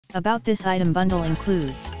About this item bundle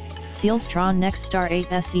includes Celestron NexStar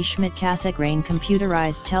 8SE Schmidt-Cassegrain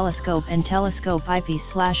Computerized Telescope and Telescope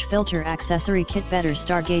Eyepiece/Filter Accessory Kit. Better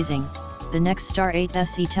stargazing. The NexStar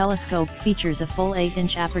 8SE telescope features a full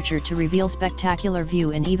 8-inch aperture to reveal spectacular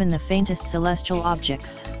view in even the faintest celestial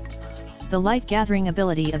objects. The light-gathering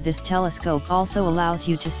ability of this telescope also allows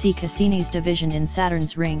you to see Cassini's division in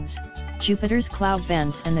Saturn's rings, Jupiter's cloud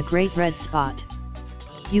bands and the Great Red Spot.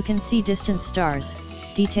 You can see distant stars,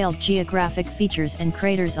 detailed geographic features and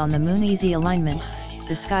craters on the Moon. Easy alignment.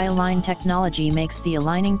 The Sky Align technology makes the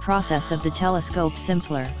aligning process of the telescope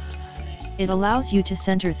simpler. It allows you to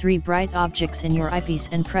center 3 bright objects in your eyepiece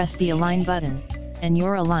and press the Align button, and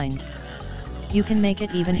you're aligned. You can make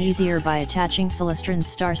it even easier by attaching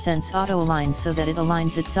Celestron's StarSense Auto Align so that it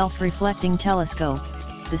aligns itself. Reflecting telescope.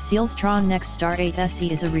 The Celestron NexStar 8SE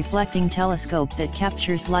is a reflecting telescope that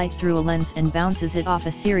captures light through a lens and bounces it off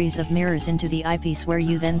a series of mirrors into the eyepiece, where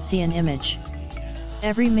you then see an image.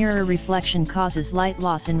 Every mirror reflection causes light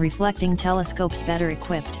loss in reflecting telescopes. Better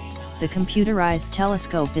equipped. The computerized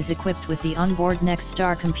telescope is equipped with the onboard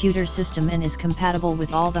NexStar computer system and is compatible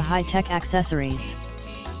with all the high-tech accessories.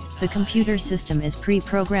 The computer system is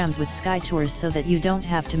pre-programmed with sky tours so that you don't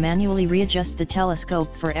have to manually readjust the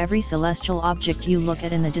telescope for every celestial object you look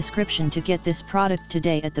at. In the description to get this product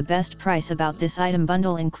today at the best price. About this item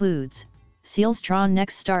bundle includes Celestron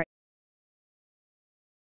NexStar